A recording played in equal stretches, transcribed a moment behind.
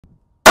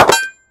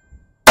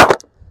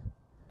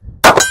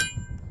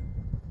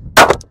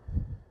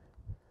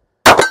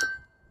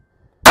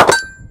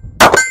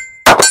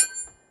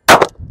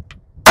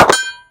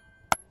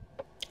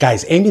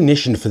Guys,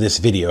 ammunition for this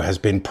video has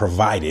been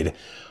provided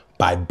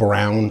by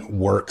Browne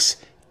Works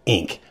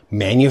Inc.,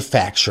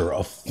 manufacturer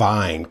of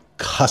fine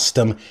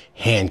custom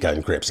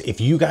handgun grips. If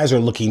you guys are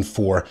looking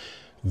for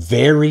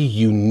very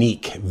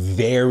unique,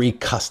 very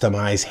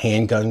customized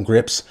handgun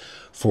grips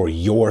for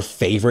your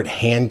favorite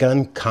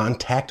handgun,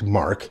 contact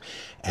Mark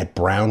at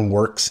Browne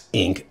Works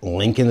Inc.,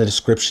 link in the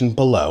description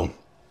below,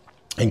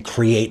 and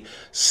create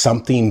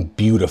something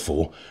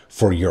beautiful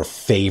for your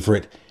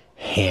favorite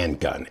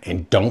handgun.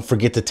 And don't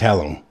forget to tell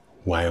them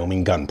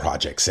Wyoming Gun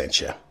Project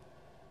sent you.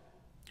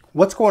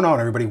 What's going on,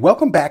 everybody?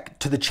 Welcome back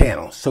to the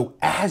channel. So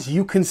as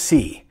you can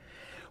see,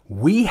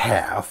 we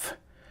have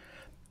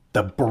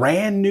the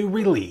brand new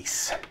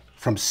release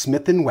from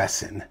Smith and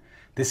Wesson.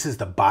 This is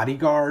the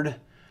Bodyguard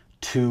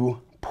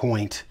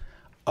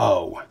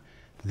 2.0.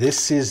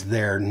 This is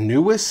their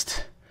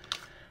newest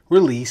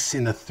release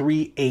in the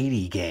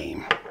 380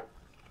 game.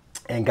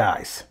 And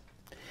guys,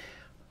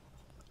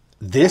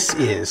 this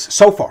is,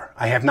 so far,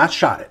 I have not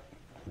shot it.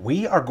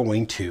 We are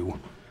going to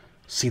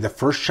see the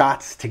first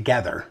shots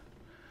together.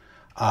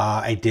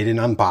 I did an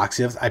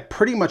unboxing. I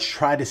pretty much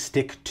try to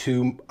stick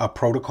to a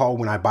protocol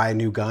when I buy a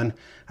new gun.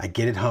 I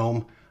get it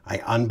home, I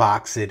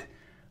unbox it.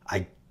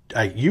 I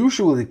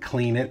usually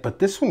clean it, but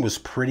this one was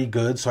pretty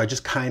good, so I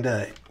just kind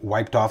of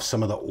wiped off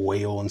some of the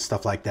oil and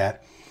stuff like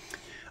that.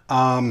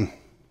 And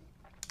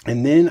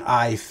then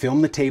I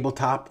film the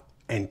tabletop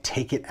and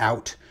take it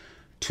out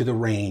to the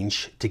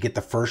range to get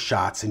the first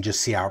shots and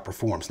just see how it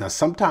performs. Now,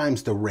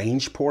 sometimes the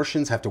range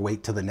portions have to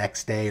wait till the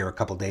next day or a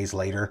couple days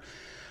later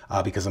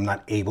because I'm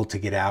not able to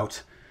get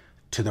out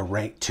to the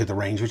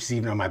range, which is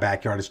even in my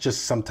backyard. It's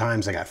just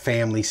sometimes I got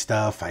family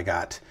stuff,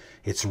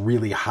 it's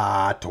really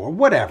hot or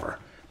whatever.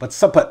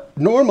 But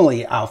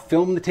normally I'll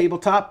film the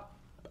tabletop,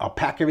 I'll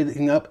pack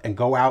everything up and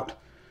go out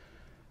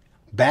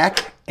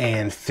back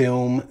and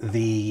film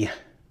the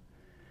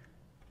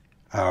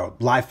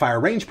live fire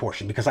range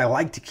portion because I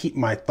like to keep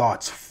my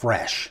thoughts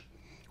fresh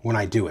when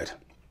I do it.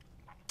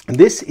 And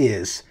this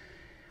is,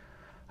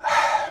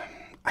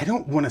 I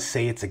don't want to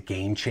say it's a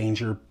game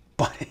changer,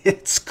 but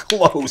it's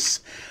close.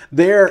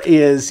 There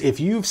is,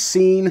 if you're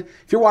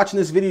watching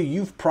this video,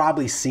 you've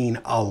probably seen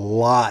a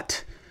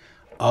lot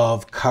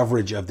of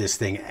coverage of this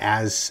thing.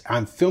 As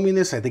I'm filming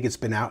this, I think it's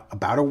been out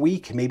about a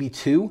week, maybe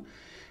two.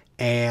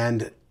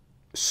 And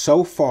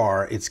so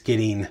far it's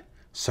getting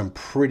some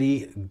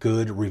pretty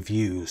good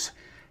reviews,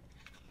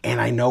 and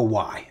I know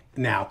why.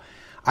 Now,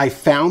 I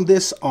found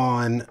this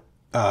on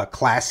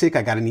Classic.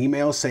 I got an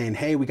email saying,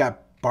 hey, we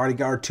got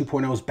Bodyguard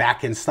 2.0s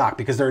back in stock,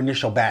 because their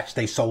initial batch,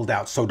 they sold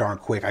out so darn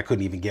quick, I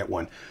couldn't even get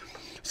one.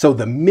 So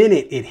the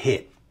minute it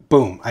hit,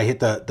 boom, I hit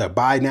the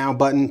buy now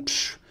button,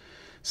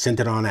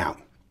 sent it on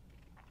out.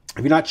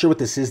 If you're not sure what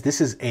this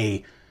is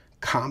a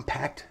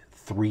compact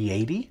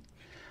 380.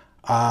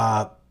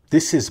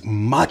 This is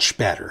much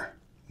better,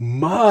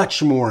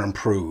 much more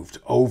improved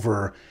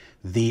over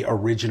the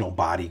original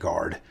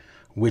Bodyguard,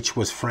 which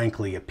was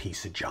frankly a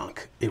piece of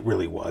junk. It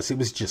really was. It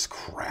was just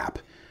crap.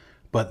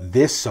 But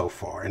this so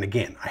far, and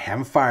again, I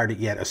haven't fired it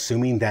yet,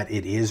 assuming that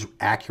it is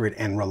accurate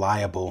and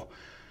reliable,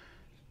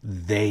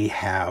 they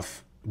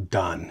have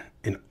done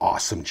an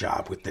awesome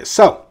job with this.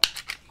 So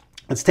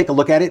let's take a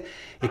look at it.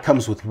 It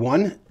comes with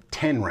one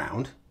 10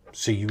 round,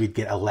 so you would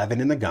get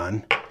 11 in the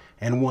gun,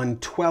 and one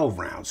 12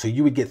 round, so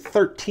you would get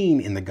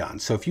 13 in the gun.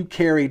 So if you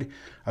carried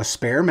a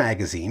spare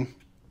magazine,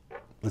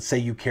 let's say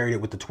you carried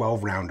it with the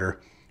 12 rounder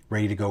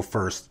ready to go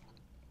first,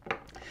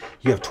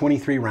 you have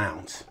 23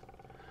 rounds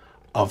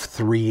of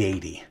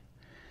 380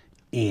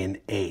 in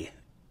a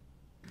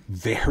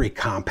very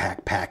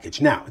compact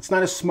package. Now, it's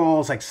not as small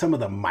as like some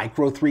of the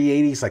micro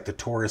 380s, like the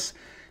Taurus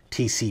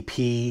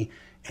TCP,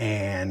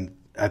 and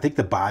I think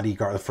the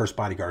Bodyguard, the first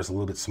Bodyguard, is a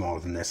little bit smaller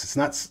than this. It's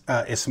not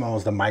as small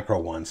as the micro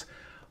ones,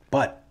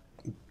 but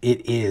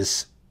it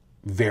is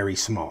very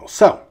small.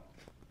 So,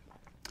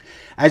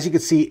 as you can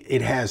see,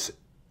 it has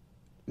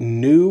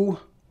new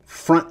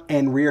front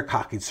and rear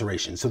cocking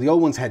serration. So the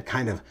old ones had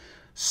kind of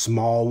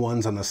small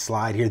ones on the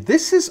slide here.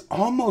 This is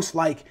almost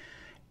like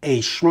a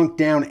shrunk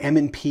down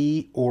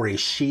M&P or a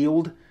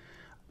Shield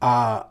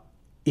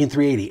in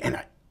 380.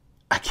 And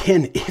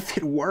again, if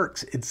it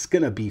works, it's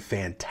going to be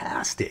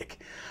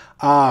fantastic.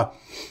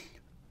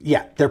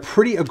 Yeah, they're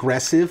pretty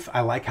aggressive.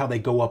 I like how they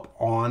go up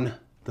on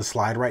the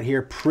slide right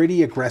here.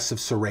 Pretty aggressive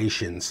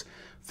serrations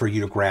for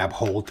you to grab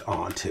hold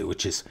onto,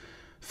 which is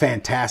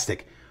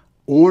fantastic.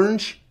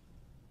 Orange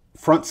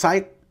front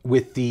sight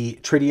with the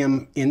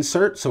tritium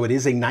insert, so it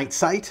is a night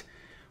sight.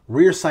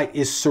 Rear sight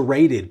is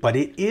serrated, but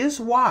it is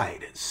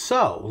wide.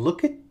 So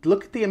look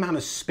at the amount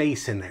of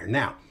space in there.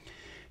 Now,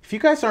 if you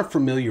guys aren't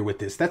familiar with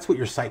this, that's what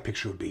your sight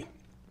picture would be.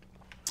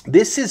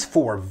 This is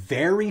for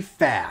very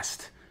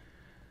fast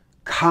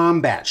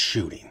combat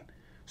shooting,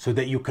 so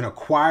that you can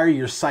acquire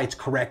your sights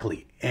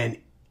correctly. And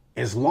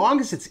as long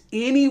as it's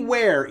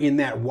anywhere in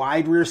that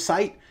wide rear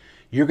sight,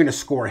 you're going to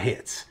score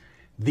hits.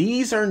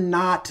 These are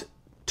not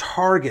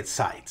target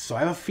sights, so I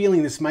have a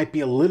feeling this might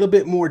be a little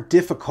bit more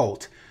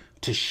difficult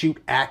to shoot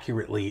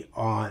accurately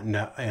on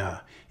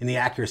in the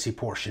accuracy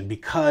portion,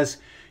 because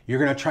you're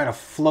going to try to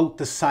float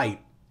the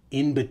sight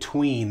in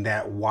between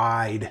that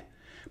wide,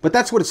 but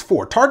that's what it's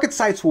for. Target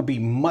sights will be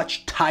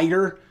much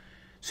tighter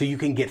so you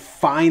can get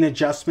fine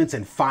adjustments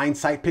and fine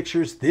sight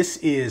pictures. This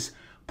is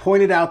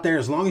pointed out there.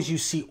 As long as you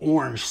see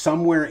orange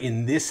somewhere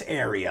in this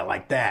area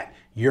like that,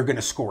 you're going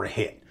to score a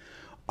hit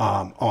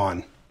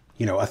on,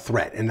 you know, a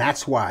threat. And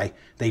that's why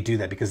they do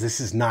that, because this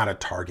is not a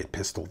target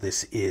pistol.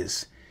 This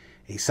is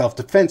a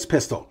self-defense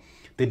pistol.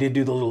 They did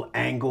do the little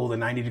angle, the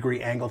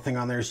 90-degree angle thing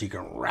on there, so you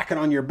can rack it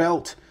on your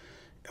belt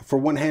for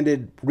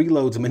one-handed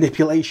reloads and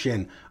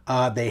manipulation.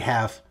 They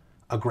have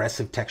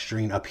aggressive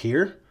texturing up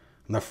here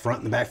on the front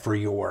and the back for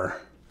your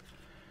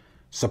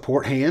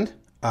support hand.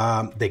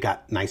 They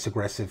got nice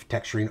aggressive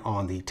texturing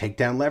on the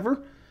takedown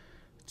lever.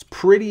 It's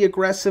pretty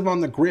aggressive on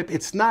the grip.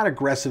 It's not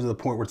aggressive to the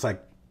point where it's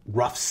like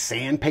rough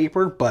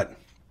sandpaper, but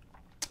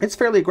it's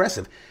fairly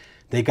aggressive.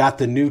 They got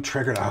the new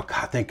trigger. Oh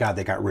God, thank God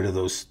they got rid of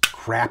those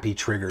crappy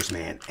triggers,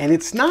 man. And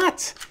it's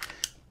not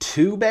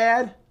too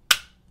bad.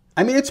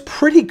 I mean, it's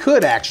pretty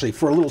good actually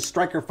for a little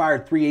striker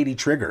fired 380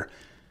 trigger.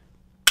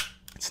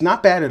 It's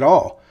not bad at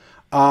all.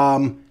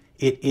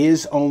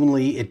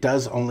 It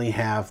does only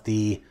have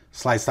the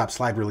slide stop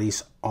slide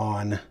release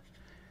on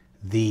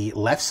the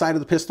left side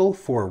of the pistol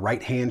for a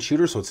right hand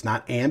shooter, so it's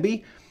not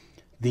ambi.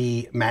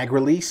 The mag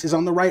release is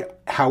on the right.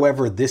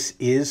 However, this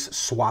is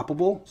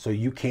swappable, so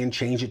you can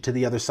change it to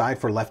the other side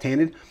for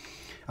left-handed.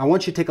 I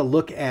want you to take a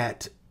look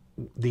at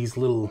these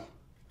little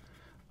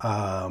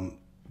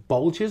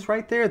bulges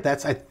right there.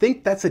 I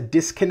think that's a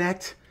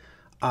disconnect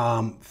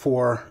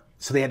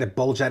so they had to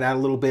bulge that out a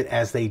little bit,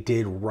 as they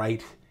did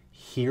right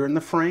here in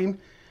the frame.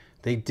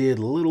 They did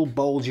little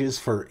bulges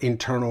for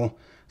internal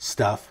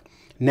stuff.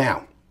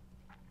 Now,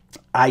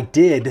 I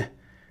did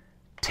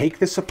take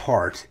this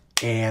apart,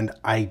 and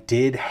I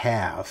did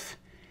have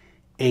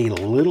a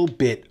little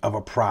bit of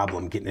a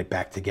problem getting it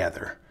back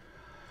together.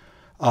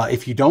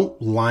 If you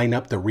don't line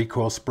up the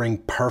recoil spring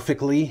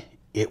perfectly,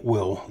 it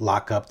will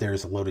lock up.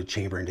 There's a loaded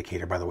chamber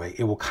indicator, by the way.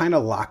 It will kind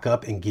of lock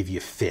up and give you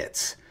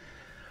fits.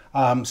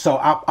 So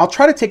I'll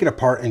try to take it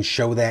apart and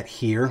show that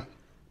here.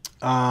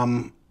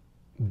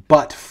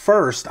 But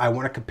first, I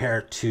want to compare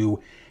it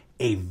to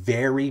a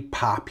very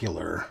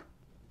popular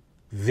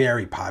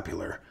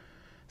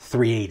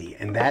 380,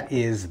 and that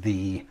is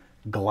the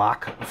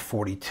Glock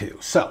 42.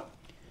 So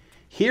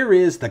here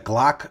is the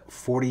Glock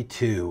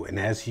 42, and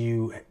as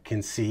you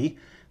can see,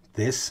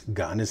 this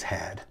gun has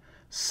had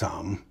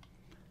some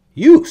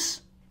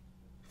use.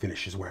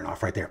 Finish is wearing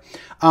off right there.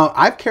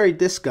 I've carried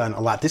this gun a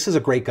lot. This is a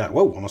great gun.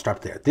 Whoa, almost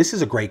dropped there. This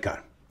is a great gun.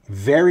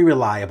 Very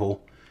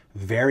reliable,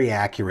 very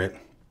accurate.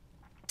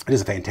 It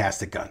is a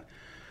fantastic gun.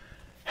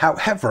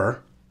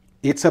 However,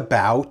 it's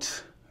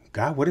about,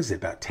 God, what is it,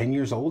 about 10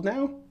 years old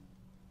now?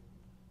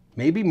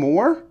 Maybe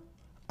more?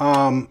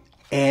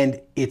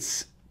 And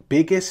its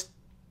biggest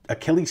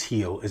Achilles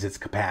heel is its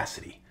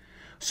capacity.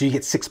 So you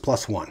get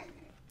 6+1.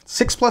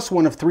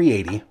 6+1 of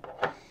 380,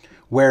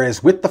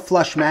 whereas with the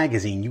flush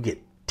magazine, you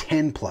get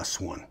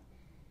 10+1.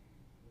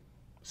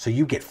 So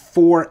you get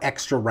 4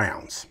 extra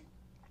rounds.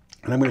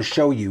 And I'm going to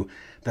show you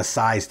the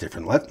size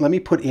difference. Let me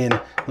put in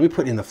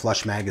the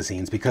flush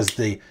magazines, because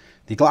the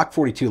Glock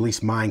 42, at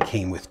least mine,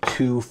 came with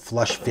 2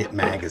 flush fit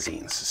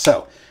magazines.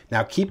 So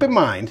now keep in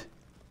mind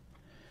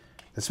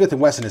that Smith and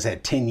Wesson has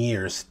had 10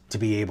 years to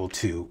be able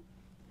to,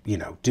 you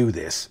know, do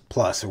this,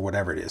 plus or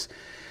whatever it is.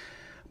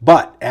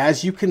 But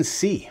as you can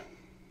see,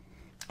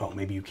 oh,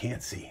 maybe you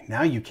can't see.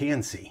 Now you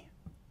can see.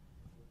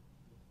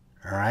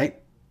 All right.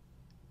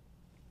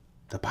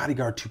 The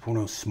Bodyguard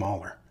 2.0 is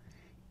smaller.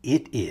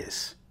 It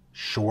is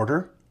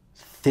shorter,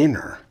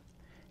 thinner,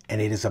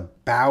 and it is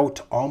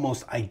about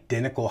almost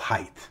identical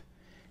height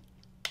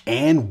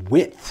and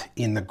width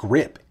in the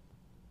grip.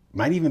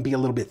 Might even be a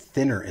little bit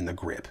thinner in the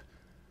grip.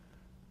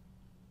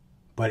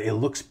 But it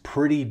looks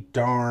pretty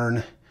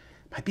darn,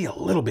 might be a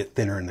little bit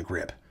thinner in the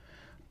grip.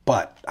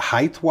 But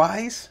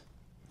height-wise,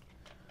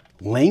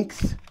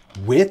 length,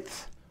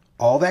 width,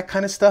 all that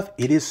kind of stuff,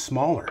 it is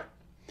smaller.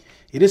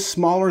 It is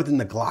smaller than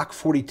the Glock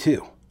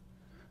 42.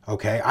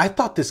 Okay, I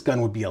thought this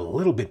gun would be a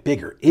little bit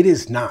bigger. It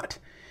is not.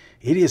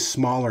 It is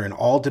smaller in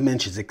all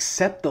dimensions,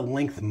 except the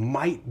length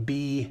might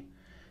be,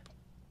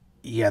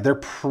 yeah, they're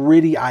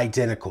pretty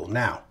identical.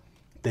 Now,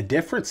 the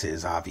difference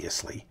is,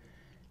 obviously,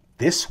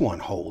 this one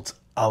holds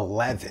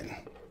 11.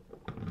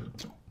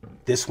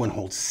 This one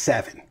holds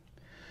 7.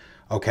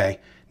 Okay,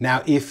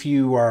 now if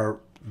you are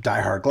a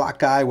diehard Glock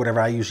guy,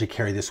 whatever, I usually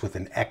carry this with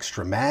an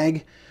extra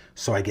mag,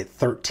 so I get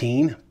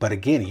 13. But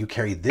again, you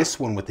carry this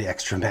one with the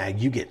extra mag,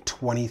 you get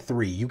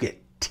 23. You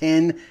get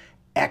 10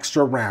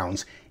 extra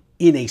rounds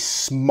in a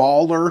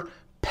smaller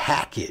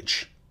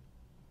package.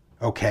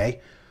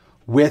 Okay,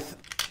 with,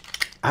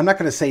 I'm not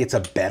going to say it's a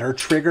better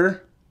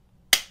trigger.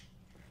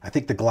 I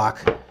think the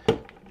Glock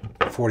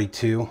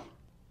 42,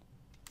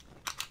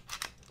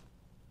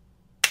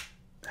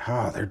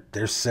 oh,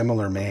 they're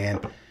similar, man.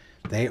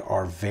 They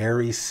are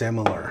very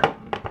similar,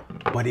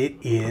 but it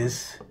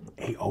is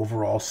a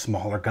overall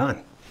smaller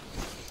gun.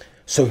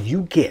 So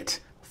you get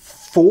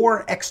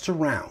 4 extra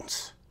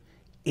rounds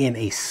in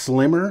a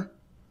slimmer,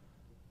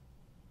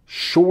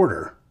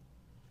 shorter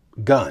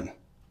gun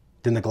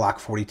than the Glock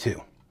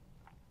 42.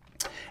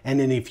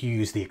 And then if you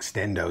use the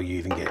extendo, you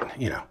even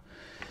get, you know,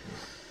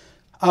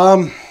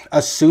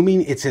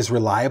 assuming it's as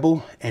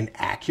reliable and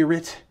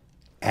accurate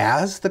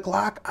as the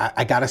Glock,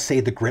 I gotta say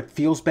the grip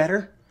feels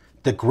better.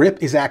 The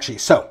grip is actually,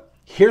 so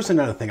here's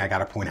another thing I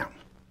gotta point out.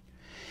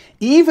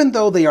 Even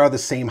though they are the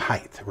same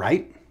height,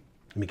 right?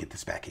 Let me get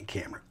this back in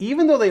camera.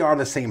 Even though they are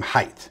the same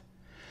height,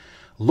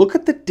 look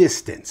at the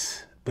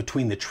distance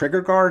between the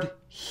trigger guard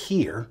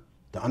here,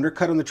 the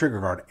undercut on the trigger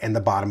guard, and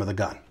the bottom of the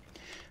gun.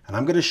 And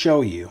I'm gonna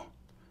show you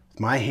with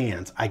my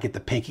hands, I get the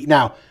pinky.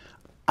 Now,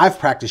 I've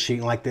practiced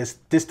shooting like this.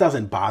 This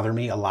doesn't bother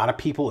me. A lot of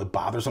people, it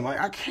bothers them. Like,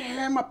 I can't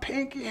have my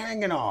pinky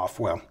hanging off.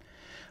 Well,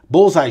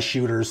 bullseye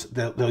shooters,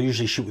 they'll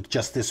usually shoot with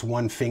just this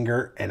one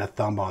finger and a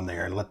thumb on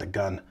there and let the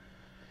gun.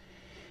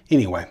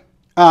 Anyway,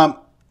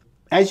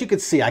 as you can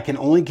see, I can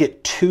only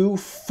get 2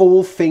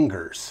 full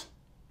fingers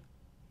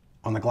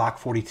on the Glock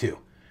 42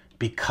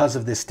 because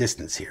of this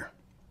distance here.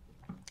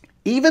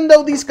 Even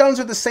though these guns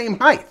are the same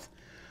height,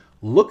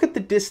 look at the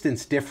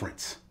distance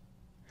difference.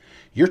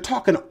 You're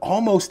talking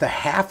almost a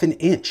 ½ an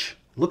inch.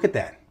 Look at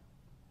that.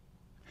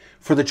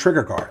 For the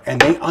trigger guard. And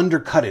they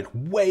undercut it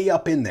way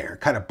up in there.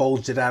 Kind of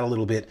bulged it out a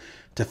little bit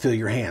to fill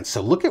your hands.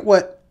 So look at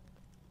what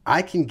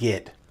I can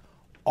get.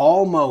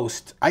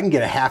 Almost, I can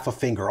get a ½ a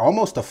finger,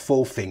 almost a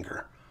full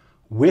finger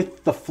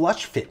with the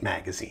flush fit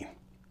magazine.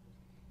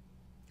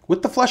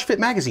 With the flush fit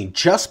magazine,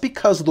 just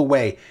because of the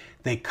way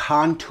they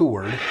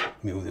contoured,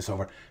 let me move this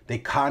over, they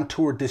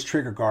contoured this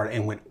trigger guard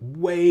and went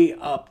way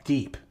up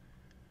deep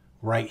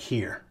right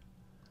here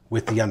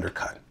with the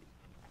undercut.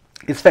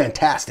 It's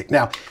fantastic.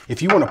 Now,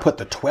 if you want to put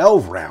the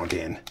 12 round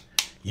in,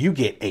 you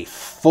get a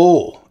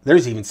full,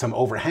 there's even some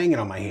overhanging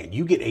on my hand,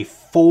 you get a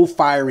full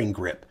firing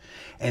grip.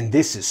 And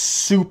this is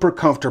super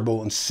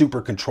comfortable and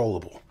super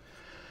controllable.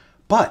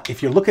 But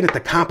if you're looking at the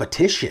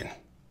competition,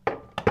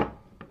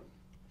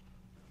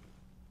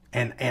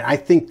 and I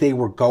think they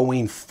were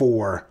going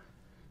for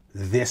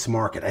this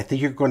market. I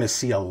think you're going to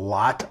see a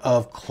lot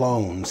of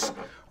clones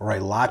or a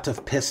lot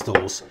of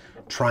pistols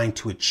trying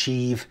to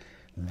achieve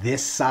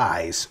this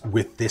size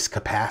with this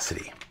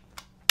capacity.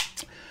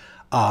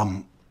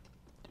 We're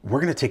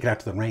going to take it out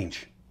to the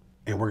range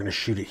and we're going to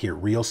shoot it here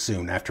real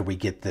soon after we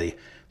get the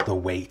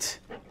weight.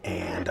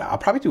 And I'll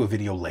probably do a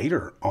video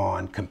later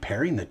on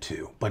comparing the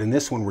two. But in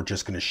this one, we're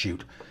just going to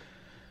shoot.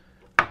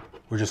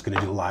 We're just going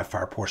to do the live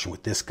fire portion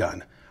with this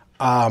gun.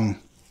 But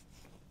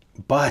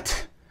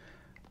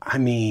I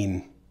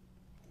mean,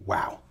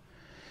 wow.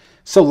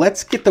 So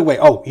let's get the weight.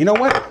 Oh, you know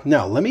what?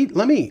 No, let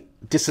me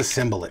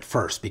disassemble it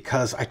first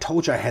because I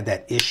told you I had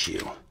that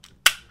issue.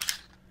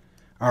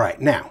 All right,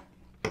 now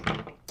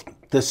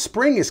the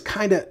spring is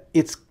kind of,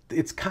 it's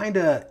kind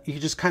of, you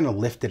just kind of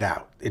lift it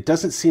out. It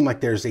doesn't seem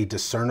like there's a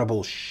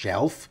discernible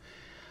shelf.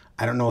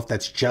 I don't know if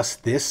that's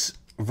just this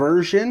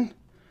version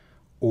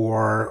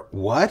or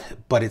what,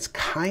 but it's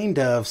kind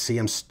of, see,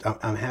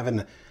 I'm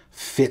having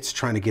fits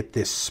trying to get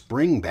this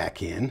spring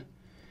back in.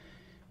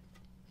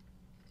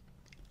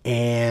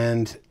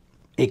 And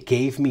it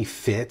gave me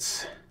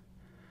fits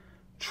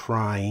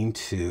trying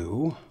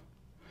to,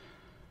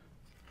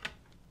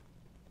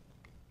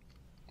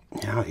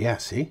 now, yeah,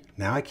 see,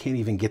 now I can't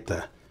even get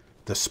the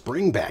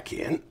spring back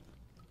in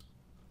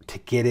to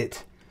get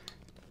it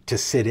to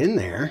sit in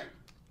there.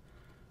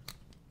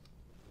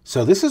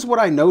 So this is what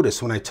I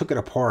noticed when I took it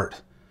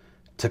apart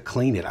to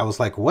clean it. I was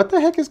like, what the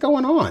heck is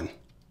going on?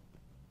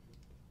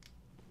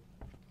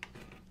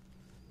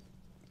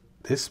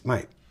 This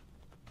might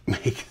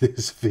make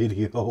this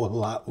video a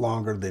lot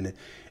longer than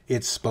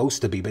it's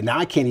supposed to be, but now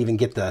I can't even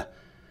get the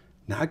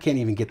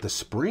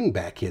spring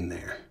back in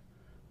there.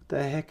 What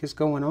the heck is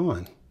going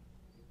on?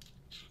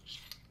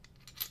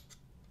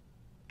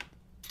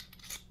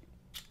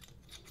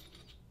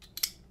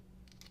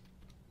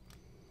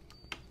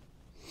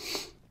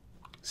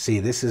 See,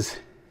 this is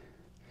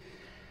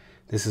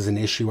an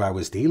issue I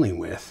was dealing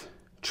with,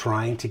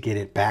 trying to get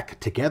it back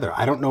together.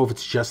 I don't know if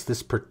it's just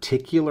this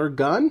particular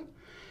gun,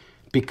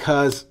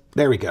 because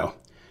there we go.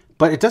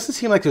 But it doesn't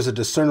seem like there's a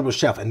discernible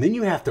shelf. And then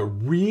you have to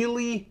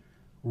really,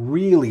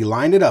 really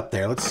line it up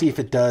there. Let's see if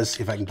it does,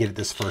 if I can get it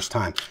this first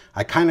time.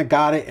 I kind of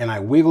got it and I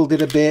wiggled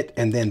it a bit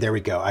and then there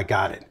we go, I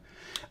got it.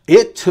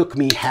 It took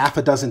me half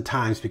a dozen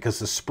times because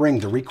the spring,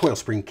 the recoil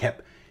spring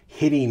kept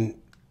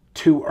hitting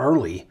too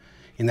early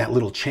in that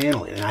little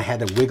channel and I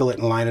had to wiggle it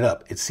and line it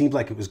up. It seemed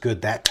like it was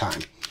good that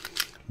time.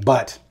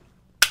 But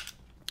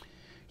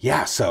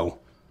yeah, so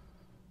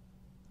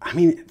I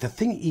mean, the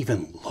thing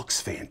even looks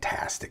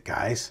fantastic,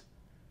 guys.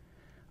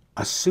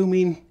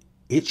 Assuming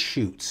it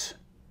shoots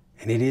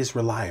and it is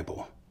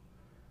reliable,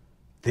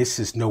 this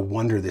is no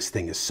wonder this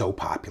thing is so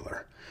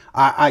popular.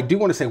 I do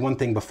want to say one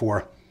thing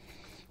before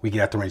we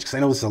get out the range, because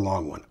I know this is a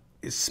long one.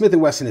 Smith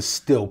and Wesson is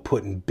still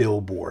putting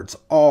billboards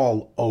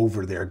all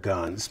over their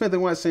guns. Smith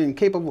and Wesson,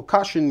 capable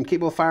caution,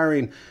 capable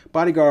firing,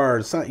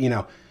 Bodyguard, you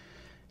know.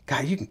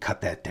 God, you can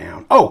cut that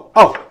down. Oh,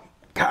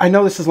 I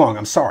know this is long.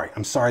 I'm sorry.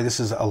 This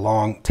is a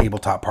long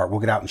tabletop part. We'll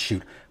get out and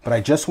shoot. But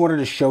I just wanted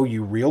to show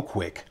you real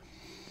quick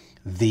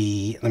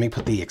let me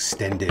put the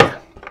extended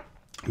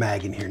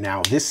mag in here.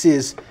 Now, this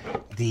is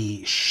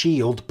the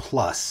Shield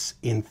Plus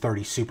in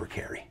 30 Super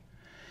Carry.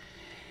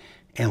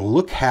 And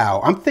look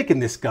how, I'm thinking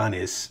this gun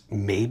is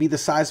maybe the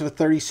size of a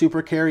 30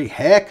 Super Carry.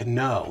 Heck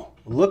no.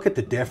 Look at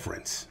the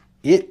difference.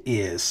 It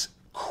is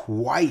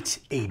quite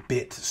a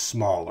bit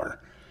smaller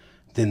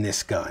than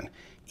this gun,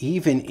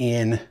 even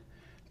in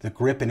the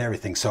grip and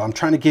everything. So I'm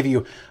trying to give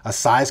you a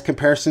size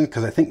comparison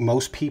because I think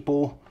most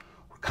people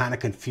were kind of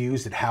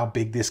confused at how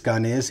big this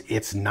gun is.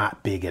 It's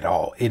not big at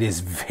all. It is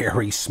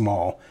very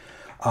small.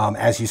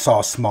 As you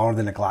saw, smaller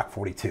than a Glock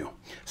 42.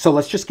 So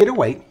let's just get a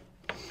weight.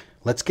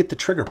 Let's get the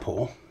trigger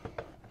pull.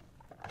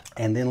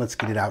 And then let's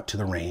get it out to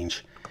the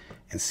range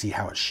and see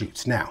how it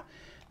shoots. Now,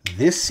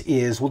 this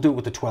is, we'll do it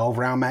with the 12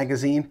 round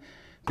magazine.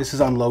 This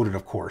is unloaded,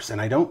 of course, and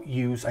I don't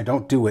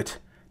do it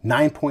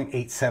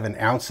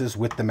 9.87 ounces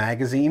with the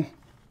magazine,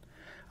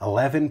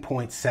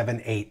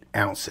 11.78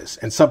 ounces.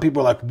 And some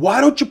people are like,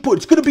 why don't you put,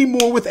 it's gonna be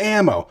more with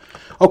ammo.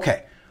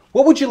 Okay,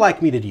 what would you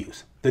like me to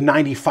use? The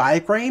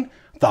 95 grain,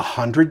 the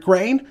 100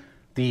 grain,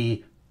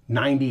 the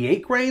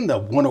 98 grain, the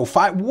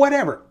 105,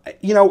 whatever.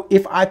 You know,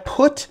 if I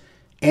put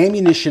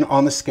ammunition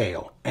on the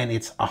scale and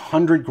it's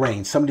 100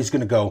 grain, somebody's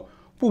gonna go,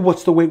 well,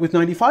 what's the weight with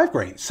 95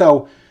 grain?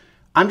 So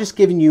I'm just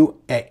giving you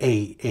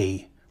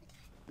a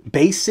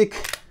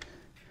basic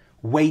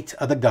weight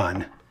of the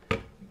gun,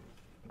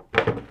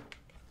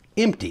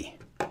 empty,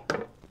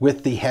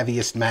 with the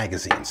heaviest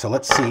magazine. So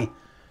let's see.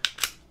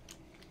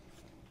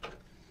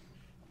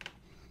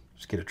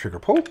 Just get a trigger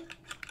pull.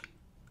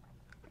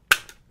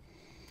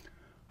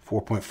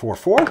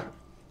 4.44.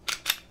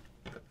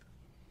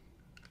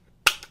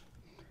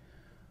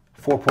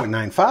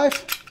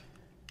 4.95.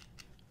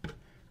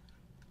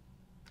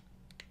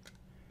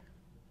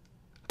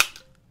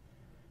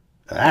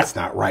 That's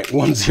not right.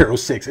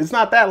 106. It's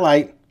not that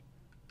light.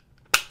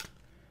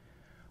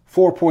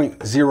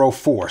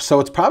 4.04. So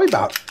it's probably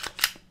about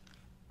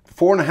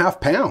 4.5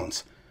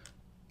 pounds.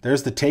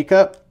 There's the take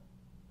up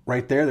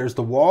right there. There's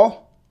the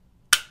wall.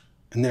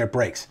 And then it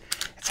breaks.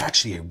 It's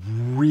actually a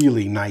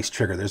really nice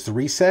trigger. There's the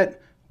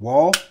reset,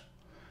 wall,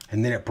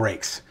 and then it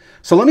breaks.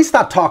 So let me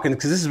stop talking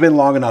because this has been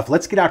long enough.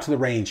 Let's get out to the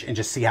range and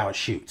just see how it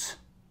shoots.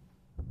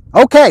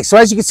 Okay, so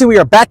as you can see, we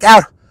are back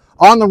out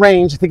on the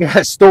range. I think I got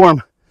a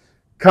storm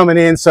coming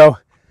in, so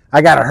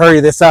I got to hurry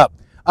this up.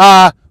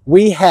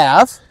 We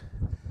have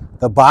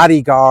the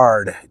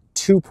Bodyguard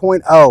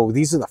 2.0.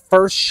 These are the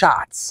first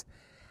shots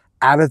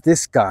out of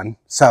this gun.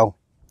 So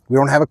we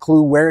don't have a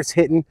clue where it's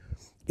hitting,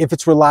 if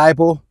it's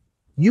reliable.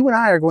 You and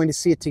I are going to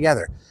see it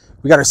together.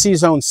 We got our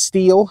C-Zone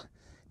steel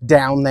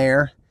down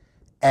there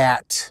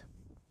at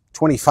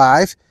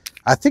 25.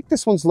 I think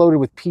this one's loaded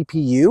with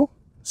PPU.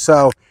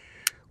 So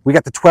we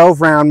got the 12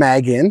 round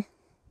mag in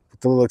with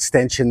the little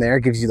extension there.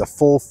 It gives you the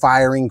full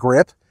firing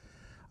grip.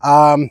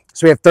 So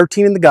we have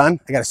 13 in the gun.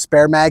 I got a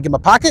spare mag in my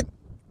pocket,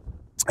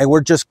 and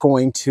we're just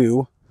going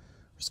to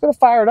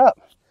fire it up.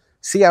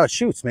 See how it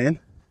shoots, man.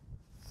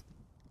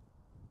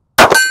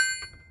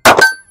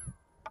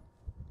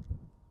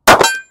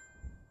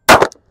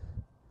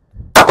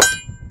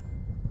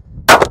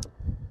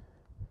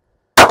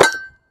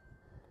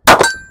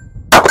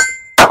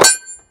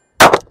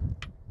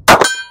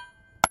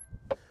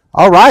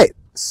 All right,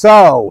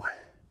 so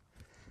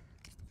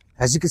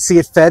as you can see,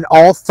 it fed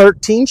all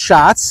 13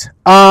 shots.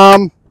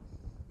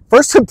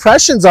 First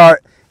impressions are,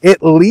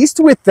 at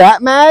least with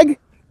that mag,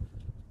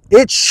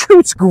 it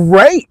shoots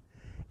great.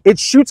 It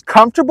shoots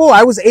comfortable.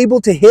 I was able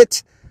to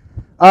hit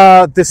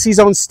the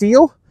C-Zone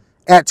steel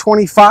at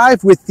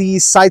 25 with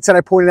these sights that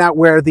I pointed out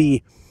where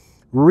the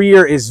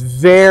rear is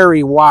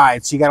very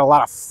wide. So you got a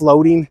lot of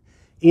floating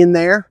in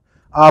there,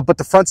 but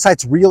the front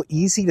sight's real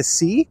easy to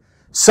see.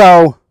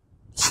 So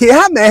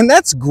yeah, man,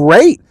 that's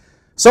great.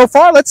 So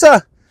far, let's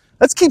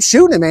keep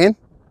shooting it, man.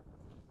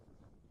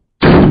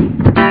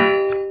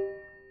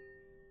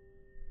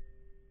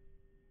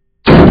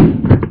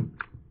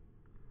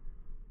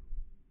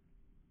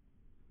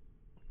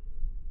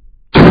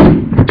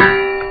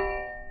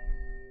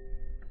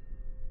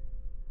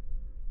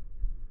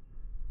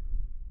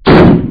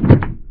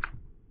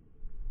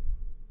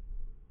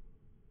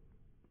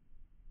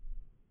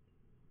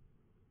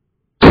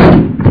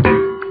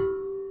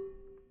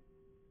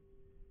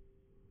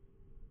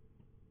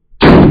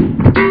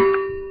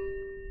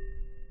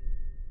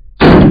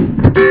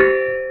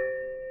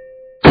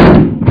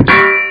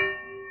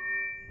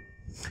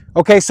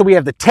 Okay, so we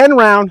have the 10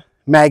 round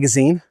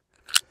magazine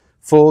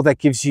full that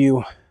gives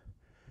you,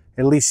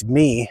 at least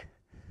me,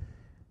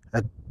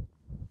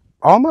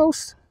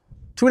 almost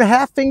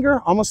 2.5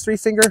 finger, almost 3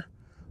 finger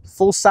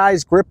full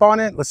size grip on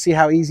it. Let's see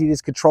how easy it is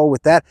to control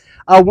with that.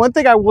 One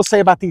thing I will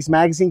say about these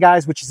magazine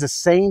guys, which is the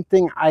same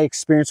thing I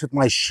experienced with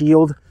my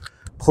Shield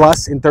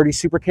Plus in 30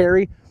 Super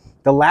Carry,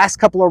 the last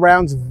couple of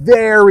rounds,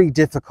 very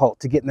difficult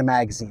to get in the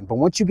magazine. But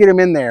once you get them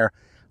in there,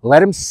 let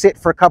them sit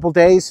for a couple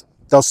days,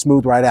 they'll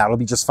smooth right out. It'll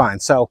be just fine.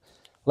 So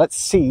let's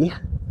see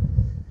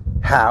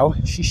how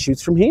she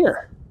shoots from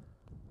here.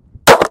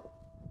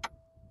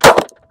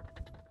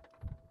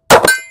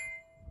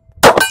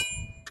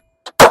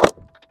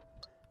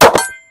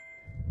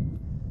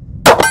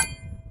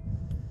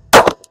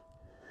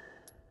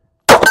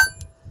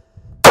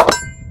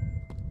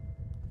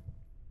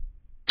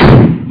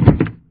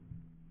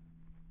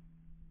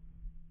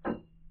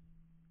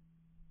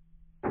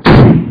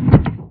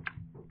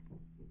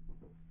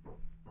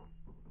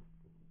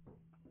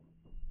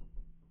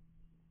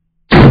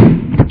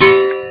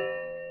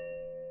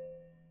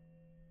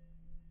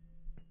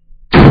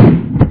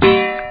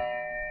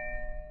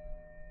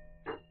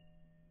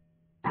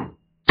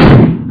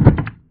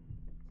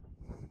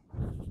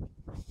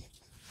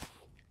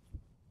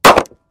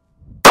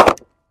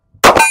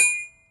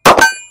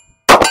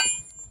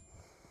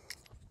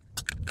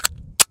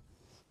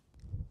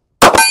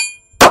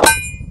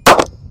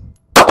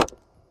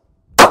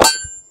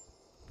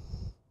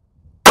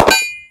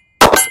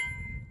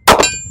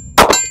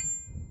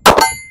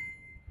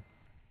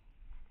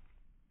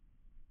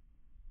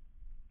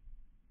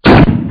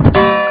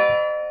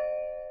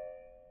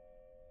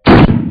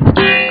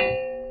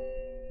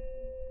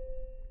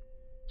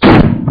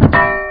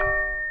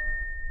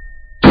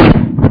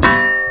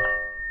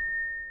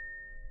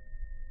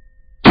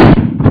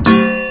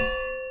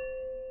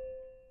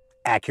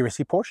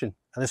 accuracy portion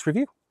of this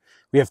review.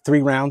 We have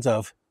 3 rounds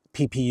of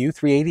PPU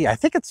 380. I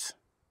think it's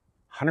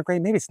 100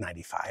 grain, maybe it's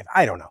 95.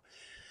 I don't know.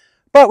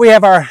 But we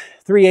have our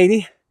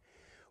 380.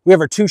 We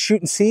have our 2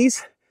 shooting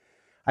C's.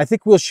 I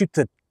think we'll shoot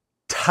the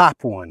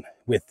top one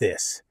with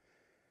this.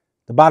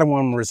 The bottom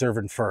one we're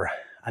reserving for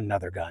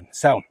another gun.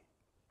 So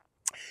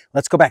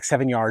let's go back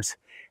 7 yards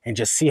and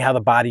just see how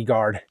the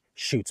Bodyguard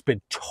shoots.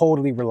 Been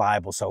totally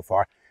reliable so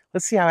far.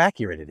 Let's see how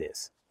accurate it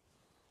is.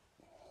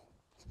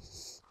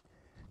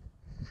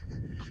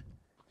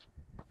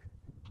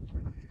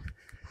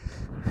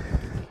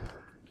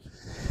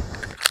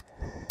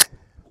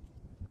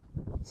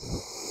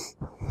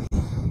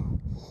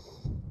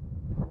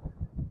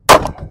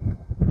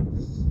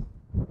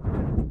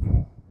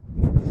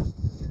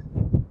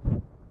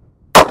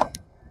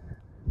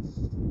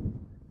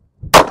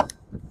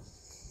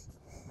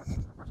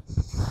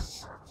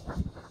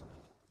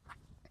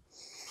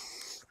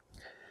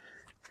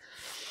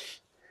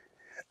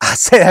 I'd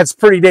say that's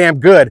pretty damn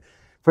good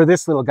for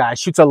this little guy.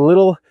 Shoots a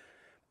little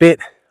bit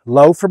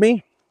low for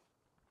me.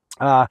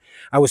 I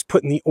was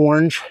putting the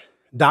orange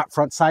dot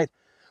front sight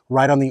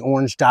right on the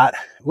orange dot,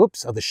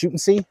 whoops, of the shooting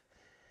C,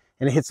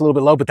 and it hits a little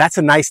bit low, but that's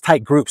a nice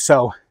tight group.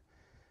 So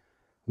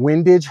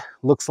windage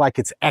looks like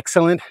it's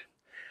excellent.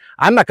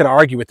 I'm not going to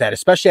argue with that,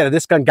 especially out of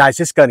this gun. Guys,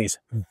 this gun is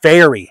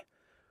very,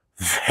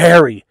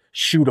 very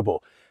shootable,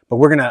 but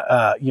we're going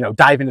to,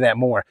 dive into that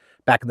more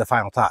back in the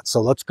final thoughts.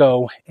 So let's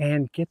go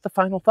and get the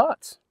final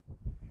thoughts.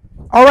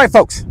 All right,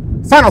 folks,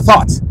 final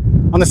thoughts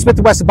on the Smith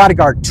and Wesson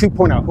Bodyguard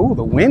 2.0. Ooh,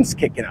 the wind's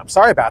kicking up.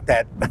 Sorry about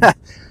that.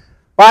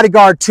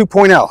 Bodyguard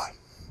 2.0.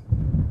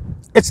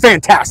 It's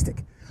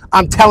fantastic.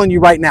 I'm telling you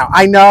right now.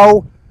 I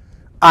know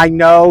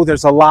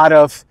there's a lot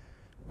of,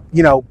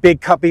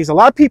 big companies. A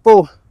lot of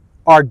people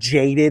are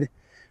jaded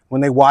when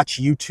they watch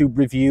YouTube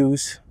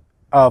reviews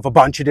of a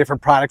bunch of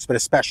different products, but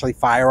especially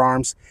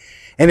firearms.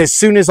 And as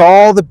soon as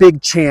all the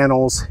big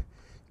channels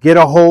get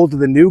a hold of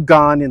the new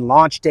gun and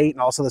launch date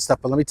and all this stuff,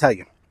 but let me tell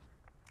you,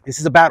 this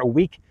is about a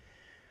week.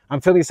 I'm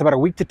filming this about a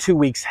week to 2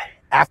 weeks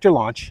after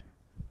launch.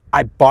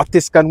 I bought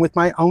this gun with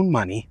my own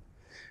money,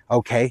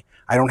 okay?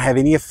 I don't have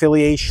any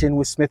affiliation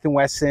with Smith and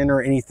Wesson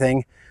or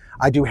anything.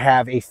 I do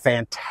have a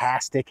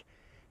fantastic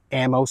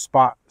ammo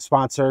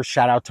sponsor.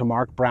 Shout out to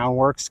Mark, Browne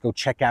Works. Go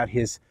check out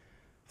his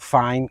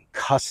fine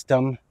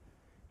custom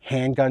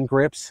handgun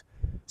grips.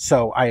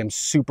 So I am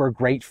super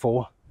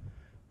grateful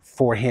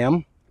for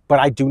him, but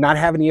I do not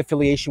have any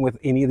affiliation with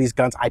any of these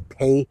guns. I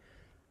pay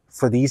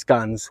for these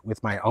guns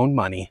with my own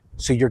money.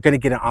 So you're going to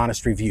get an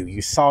honest review.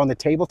 You saw on the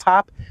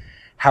tabletop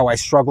how I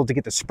struggled to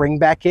get the spring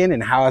back in,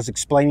 and how I was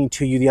explaining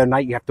to you the other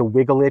night, you have to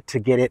wiggle it to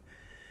get it.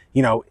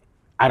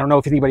 I don't know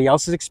if anybody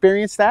else has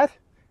experienced that,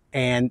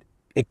 and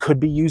it could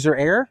be user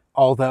error,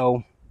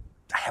 although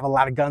I have a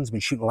lot of guns, been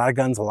shooting a lot of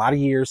guns, a lot of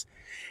years,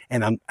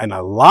 and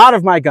a lot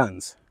of my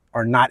guns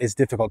are not as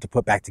difficult to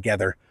put back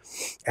together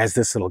as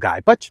this little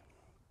guy. But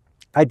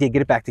I did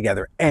get it back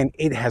together, and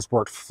it has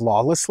worked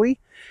flawlessly.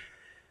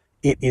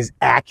 It is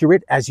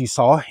accurate, as you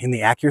saw in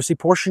the accuracy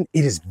portion.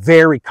 It is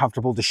very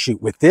comfortable to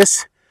shoot. With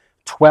this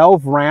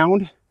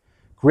 12-round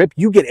grip,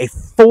 you get a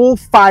full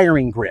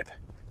firing grip.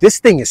 This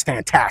thing is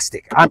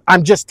fantastic.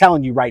 I'm just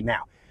telling you right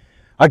now.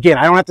 Again,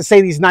 I don't have to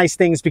say these nice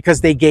things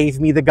because they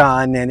gave me the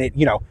gun, and it,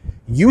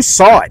 you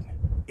saw it.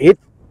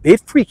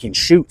 It freaking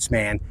shoots,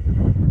 man.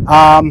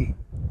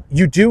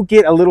 You do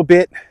get a little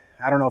bit,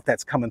 I don't know if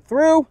that's coming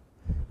through.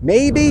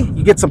 Maybe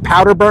you get some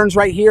powder burns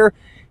right here.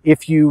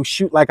 If you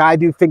shoot like I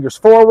do, fingers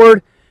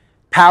forward,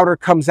 powder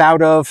comes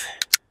out of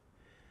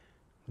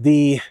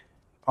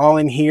all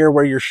in here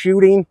where you're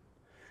shooting.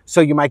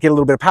 So you might get a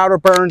little bit of powder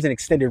burns in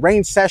extended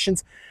range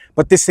sessions,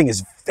 but this thing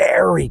is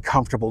very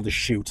comfortable to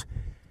shoot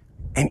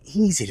and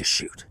easy to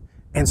shoot.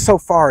 And so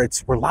far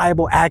it's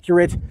reliable,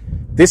 accurate.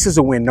 This is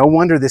a win. No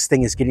wonder this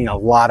thing is getting a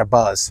lot of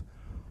buzz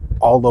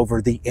all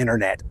over the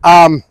internet.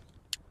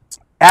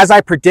 As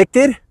I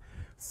predicted,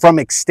 from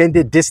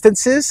extended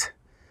distances,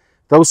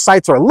 those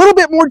sights are a little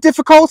bit more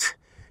difficult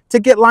to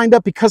get lined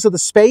up because of the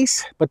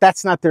space, but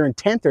that's not their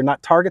intent. They're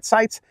not target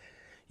sights.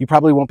 You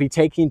probably won't be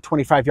taking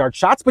 25-yard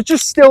shots, but you're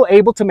still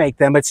able to make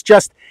them. It's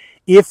just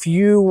if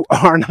you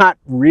are not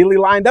really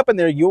lined up in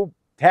there, you'll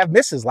have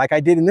misses like I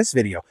did in this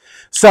video.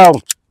 So,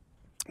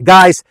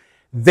 guys,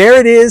 there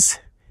it is.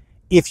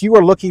 If you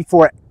are looking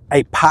for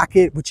a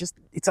pocket,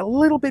 it's a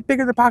little bit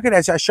bigger than a pocket,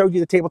 as I showed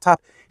you the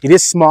tabletop, it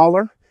is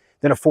smaller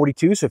than a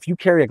 42. So if you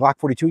carry a Glock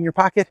 42 in your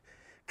pocket,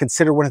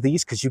 consider one of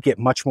these because you get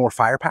much more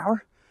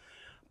firepower.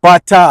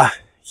 But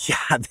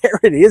yeah, there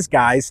it is,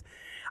 guys.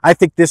 I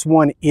think this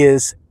one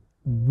is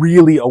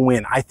really a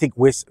win. I think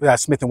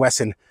Smith &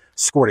 Wesson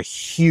scored a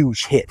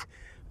huge hit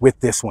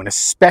with this one,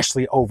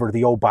 especially over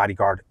the old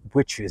Bodyguard,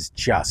 which is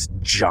just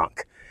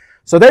junk.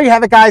 So there you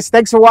have it, guys.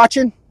 Thanks for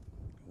watching.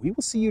 We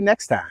will see you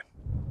next time.